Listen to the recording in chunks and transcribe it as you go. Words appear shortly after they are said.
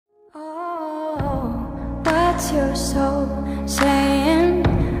What's your soul saying?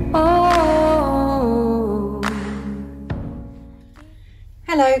 Oh.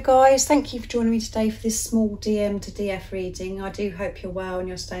 Hello guys, thank you for joining me today for this small DM to DF reading. I do hope you're well and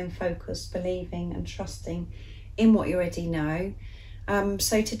you're staying focused, believing and trusting in what you already know.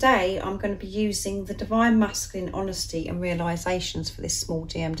 So today I'm going to be using the Divine Masculine Honesty and Realizations for this small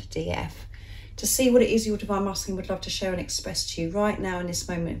DM to DF to see what it is your Divine Masculine would love to share and express to you right now in this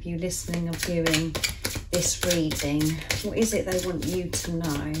moment of you listening and viewing this reading. What is it they want you to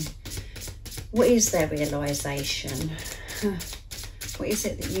know? What is their realization? What is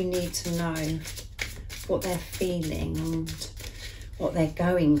it that you need to know? What they're feeling and what they're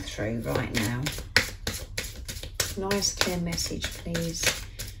going through right now. Nice clear message, please.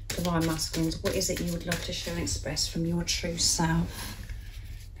 Divine Masculines, what is it you would love to share and express from your true self?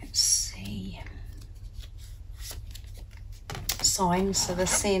 Let's see. Signs, so they're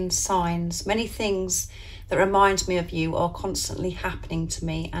seeing signs. Many things that remind me of you are constantly happening to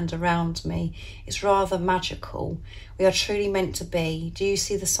me and around me. It's rather magical. We are truly meant to be. Do you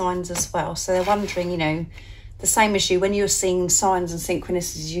see the signs as well? So they're wondering, you know, the same as you, when you're seeing signs and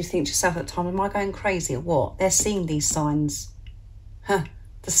synchronicities, you think to yourself at the time, am I going crazy or what? They're seeing these signs, the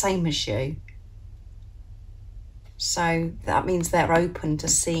same as you. So that means they're open to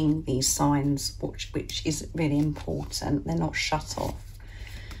seeing these signs, which is really important. They're not shut off.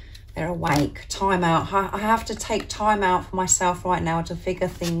 They're awake. Time out. I have to take time out for myself right now to figure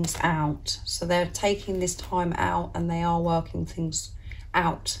things out. So they're taking this time out and they are working things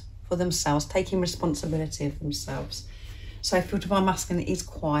out for themselves, taking responsibility of themselves. So if your Divine Masculine is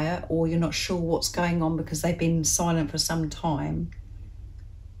quiet or you're not sure what's going on because they've been silent for some time,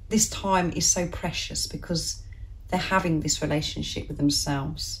 this time is so precious because they're having this relationship with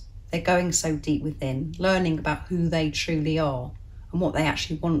themselves. They're going so deep within, learning about who they truly are and what they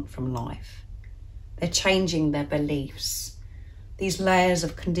actually want from life. They're changing their beliefs, these layers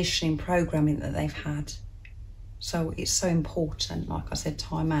of conditioning, programming that they've had. So it's so important, like I said,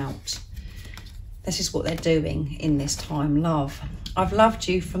 time out. This is what they're doing in this time. Love. I've loved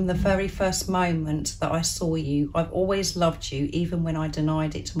you from the very first moment that I saw you. I've always loved you, even when I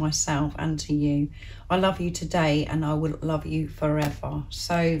denied it to myself and to you. I love you today and I will love you forever.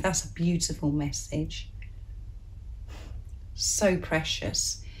 So that's a beautiful message. So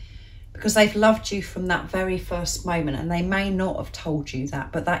precious. Because they've loved you from that very first moment, and they may not have told you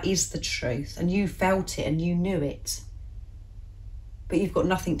that, but that is the truth. And you felt it and you knew it. But you've got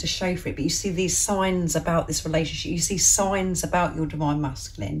nothing to show for it. But you see these signs about this relationship. You see signs about your Divine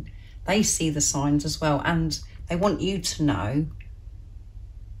Masculine. They see the signs as well. And they want you to know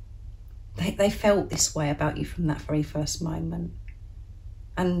they felt this way about you from that very first moment.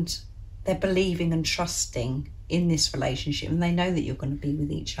 And they're believing and trusting in this relationship. And they know that you're going to be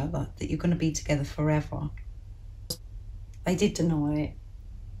with each other, that you're going to be together forever. They did deny it.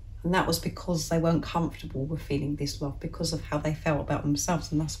 And that was because they weren't comfortable with feeling this love, because of how they felt about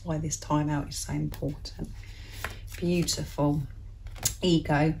themselves. And that's why this time out is so important. Beautiful.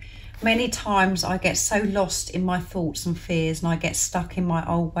 Ego. Many times I get so lost in my thoughts and fears, and I get stuck in my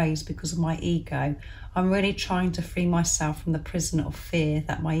old ways because of my ego. I'm really trying to free myself from the prison of fear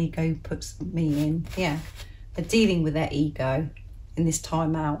that my ego puts me in. Yeah, they're dealing with their ego in this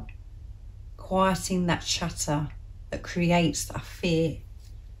time out. Quieting that chatter that creates that fear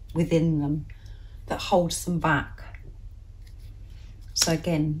within them, that holds them back. So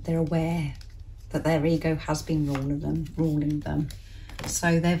again, they're aware that their ego has been ruling them.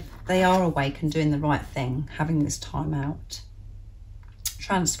 So they are awake and doing the right thing, having this time out.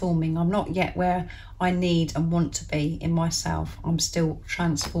 Transforming. I'm not yet where I need and want to be in myself. I'm still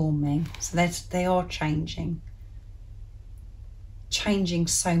transforming. So they are changing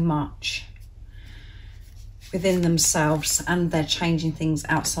so much within themselves, and they're changing things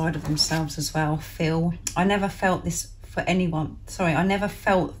outside of themselves as well. I never felt this for anyone. Sorry, I never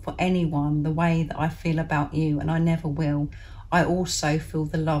felt for anyone the way that I feel about you, and I never will. I also feel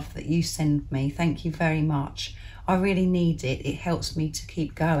the love that you send me. Thank you very much. I really need it. It helps me to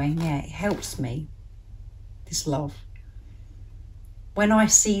keep going. Yeah, it helps me, this love. When I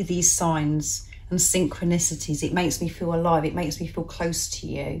see these signs and synchronicities, it makes me feel alive. It makes me feel close to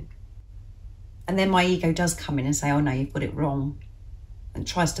you. And then my ego does come in and say, oh no, you've got it wrong, and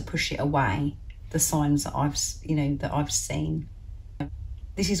tries to push it away, the signs that I've seen.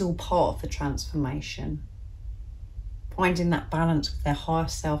 This is all part of the transformation. Finding that balance with their higher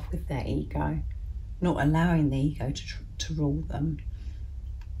self, with their ego, not allowing the ego to rule them.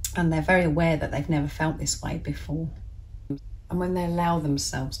 And they're very aware that they've never felt this way before. And when they allow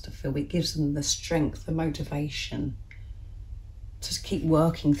themselves to feel, it gives them the strength, the motivation to keep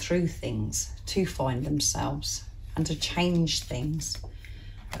working through things, to find themselves and to change things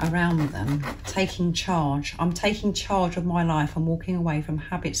around them, taking charge. I'm taking charge of my life. I'm walking away from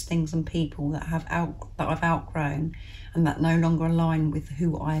habits, things and people that I've outgrown and that no longer align with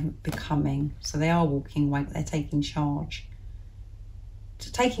who I'm becoming. So they are walking away, but they're taking charge.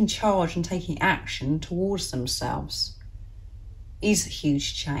 Taking charge and taking action towards themselves is a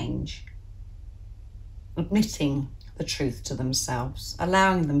huge change. Admitting the truth to themselves,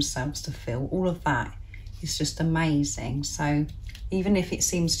 allowing themselves to feel, all of that is just amazing. So even if it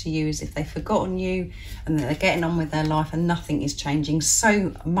seems to you as if they've forgotten you and that they're getting on with their life and nothing is changing,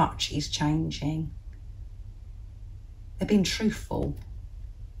 so much is changing. They're being truthful.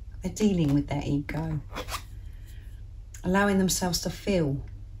 They're dealing with their ego. Allowing themselves to feel.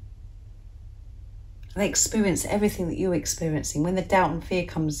 They experience everything that you're experiencing. When the doubt and fear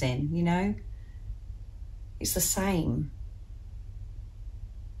comes in, you know, it's the same.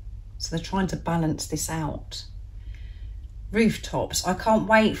 So they're trying to balance this out. Rooftops. I can't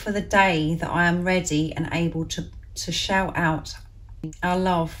wait for the day that I am ready and able to shout out our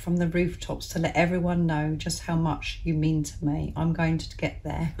love from the rooftops to let everyone know just how much you mean to me. I'm going to get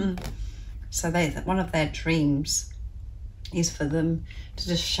there. So one of their dreams is for them to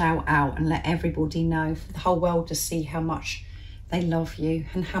just shout out and let everybody know, for the whole world to see how much they love you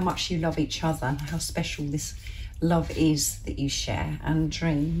and how much you love each other and how special this love is that you share. And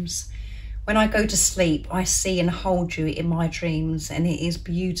dreams. When I go to sleep, I see and hold you in my dreams, and it is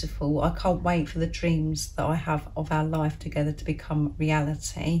beautiful. I can't wait for the dreams that I have of our life together to become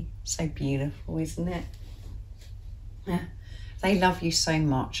reality. So beautiful, isn't it? Yeah. They love you so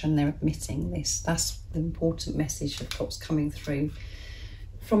much and they're admitting this. That's the important message of what's coming through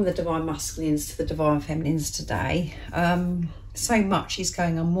from the Divine Masculines to the Divine Feminines today. So much is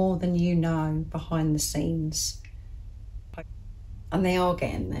going on, more than you know, behind the scenes. And they are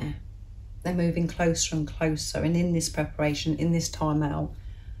getting there. They're moving closer and closer. And in this preparation, in this time out,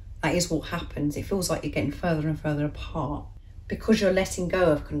 that is what happens. It feels like you're getting further and further apart because you're letting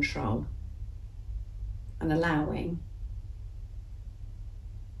go of control and allowing.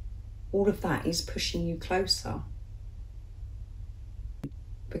 All of that is pushing you closer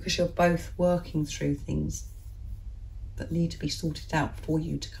because you're both working through things that need to be sorted out for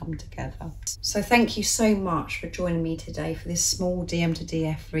you to come together. So thank you so much for joining me today for this small DM to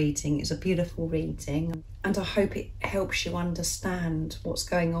DF reading. It's a beautiful reading and I hope it helps you understand what's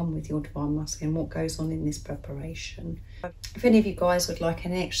going on with your Divine Masculine, what goes on in this preparation. If any of you guys would like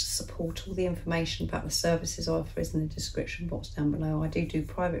any extra support, all the information about the services I offer is in the description box down below. I do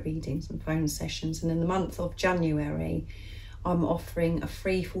private readings and phone sessions, and in the month of January I'm offering a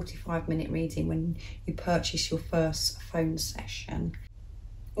free 45-minute reading when you purchase your first phone session.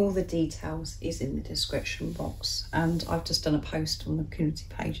 All the details is in the description box, and I've just done a post on the community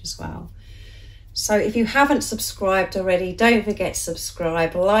page as well. So if you haven't subscribed already, don't forget to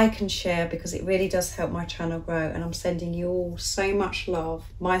subscribe, like and share, because it really does help my channel grow. And I'm sending you all so much love,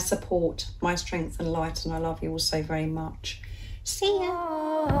 my support, my strength and light, and I love you all so very much. See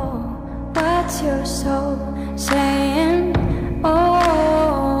ya. Oh, what's your soul saying?